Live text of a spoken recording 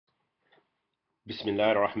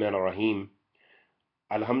Bismillah ar-Rahman ar-Rahim.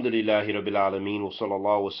 Alhamdulillahi Rabbil Alameen. Wa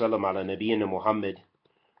sallallahu wa sallam ala nabiyyina Muhammad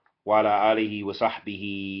wa ala alihi wa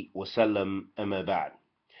sahbihi wa sallam amma ba'd.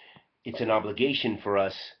 It's an obligation for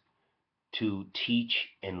us to teach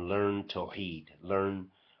and learn Tawheed, learn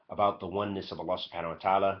about the oneness of Allah subhanahu wa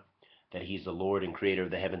ta'ala, that He's the Lord and Creator of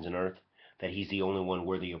the heavens and earth, that He's the only one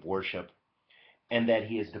worthy of worship, and that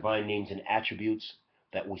He has divine names and attributes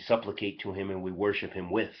that we supplicate to Him and we worship Him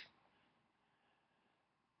with.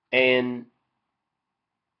 And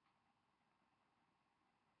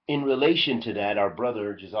in relation to that, our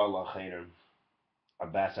brother, Jazallah Khairan,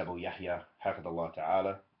 Abbas Abu Yahya, Hafidullah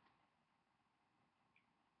Ta'ala,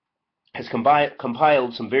 has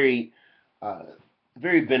compiled some very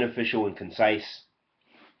beneficial and concise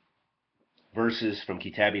verses from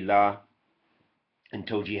Kitabillah and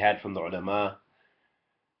Tawjeehat from the ulama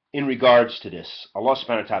in regards to this. Allah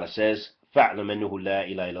subhanahu wa ta'ala says, فَاعْلَمْ أَنَّهُ لَا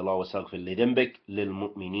إِلَهَ إِلَّا اللَّهُ وَاسْتَغْفِرْ لِذَنبِكَ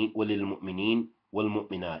وَلِلْمُؤْمِنِينَ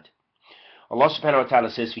وَالْمُؤْمِنَاتِ. Allah subhanahu wa ta'ala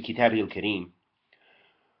says, في كتابه الكريم,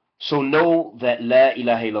 so know that La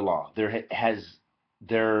ilaha illallah,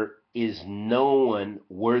 there is no one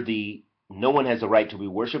worthy, no one has a right to be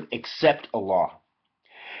worshipped except Allah.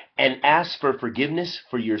 And ask for forgiveness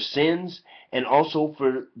for your sins and also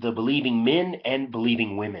for the believing men and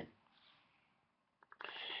believing women.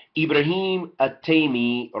 Ibrahim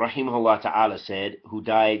at-Taymi, rahimahullah ta'ala, said, who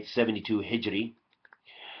died 72 Hijri,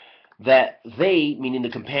 that they, meaning the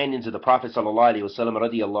companions of the Prophet sallallahu alaihi wasallam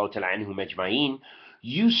radiyallahu ta'ala anhum ajma'in,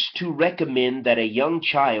 used to recommend that a young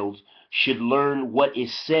child should learn what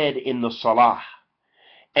is said in the Salah.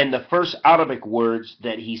 And the first Arabic words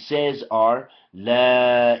that he says are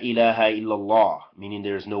La ilaha illallah, meaning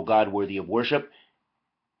there is no God worthy of worship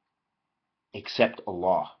except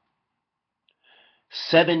Allah.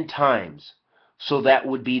 7 times. So that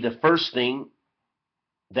would be the first thing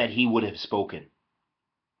that he would have spoken.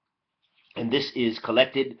 And this is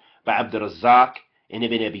collected by Abd al-Razzaq and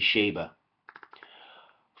Ibn Abi Shayba.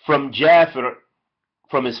 From Jafar,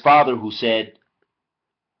 from his father, who said,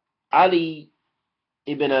 Ali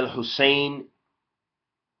ibn al-Husayn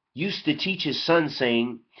used to teach his son,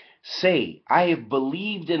 saying, say, I have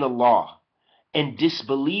believed in Allah and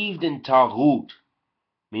disbelieved in Tawheed,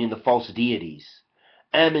 meaning the false deities.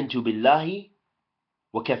 Amantu billahi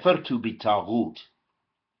wa kafartu bi Tawheed.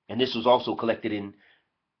 And this was also collected in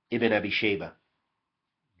Ibn Abi Shayba,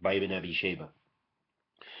 by Ibn Abi Shayba.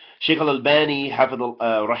 Shaykh al-Albani,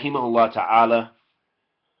 rahimahullah ta'ala,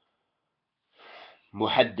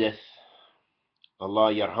 muhaddith,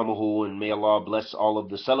 Allah yarhamuhu, and may Allah bless all of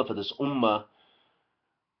the Salaf of this ummah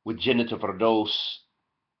with Jannat al-Firdaus,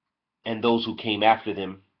 and those who came after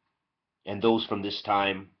them, and those from this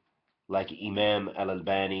time, like Imam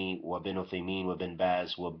al-Albani, wa bin Uthaymeen, wa bin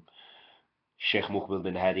Baz, wa Shaykh Muqbil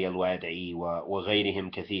bin Hadi al-Wadi'i, wa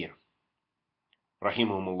ghayrihim kathir,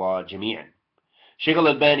 rahimahumullah jami'an. Shaykh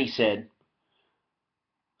al-Albani said,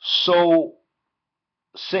 So,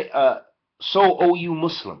 O you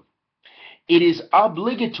Muslim, it is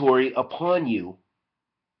obligatory upon you,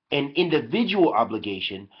 an individual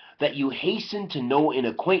obligation, that you hasten to know and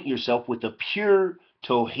acquaint yourself with the pure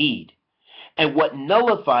Tawheed and what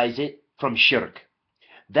nullifies it from shirk.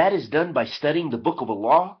 That is done by studying the Book of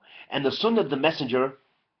Allah and the Sunnah of the Messenger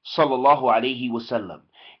sallallahu alaihi wasallam.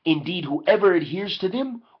 Indeed, whoever adheres to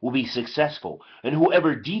them will be successful, and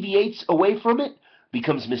whoever deviates away from it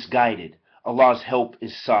becomes misguided. Allah's help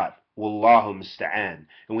is sought. Wallahu musta'an.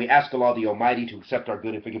 And we ask Allah the Almighty to accept our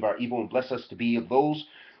good and forgive our evil, and bless us to be of those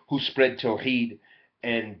who spread Tawheed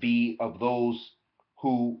and be of those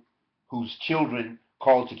whose children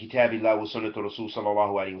call to Kitabillah wa Sunnatu Rasul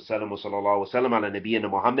sallallahu alayhi wa sallam wa sallallahu wa sallam ala nabiyyina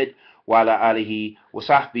Muhammad wa ala alihi wa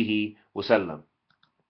sahbihi wa sallam.